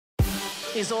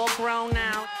He's all grown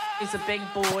now. He's a big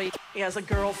boy. He has a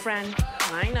girlfriend.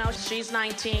 I know, she's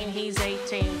 19, he's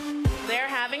 18. They're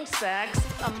having sex.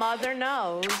 A mother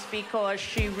knows because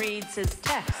she reads his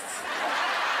texts.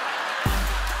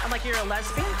 I'm like, you're a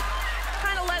lesbian? What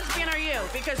kind of lesbian are you?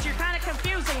 Because you're kind of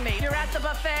confusing me. You're at the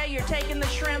buffet, you're taking the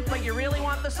shrimp, but you really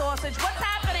want the sausage. What's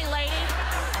happening, lady?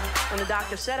 When the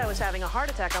doctor said I was having a heart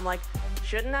attack, I'm like,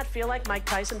 shouldn't that feel like Mike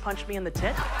Tyson punched me in the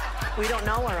tit? We don't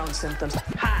know our own symptoms.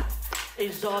 Hot,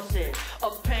 exhausted, a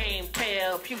pain,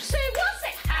 pale, you say, what's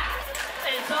it? Hot,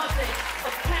 exhausted.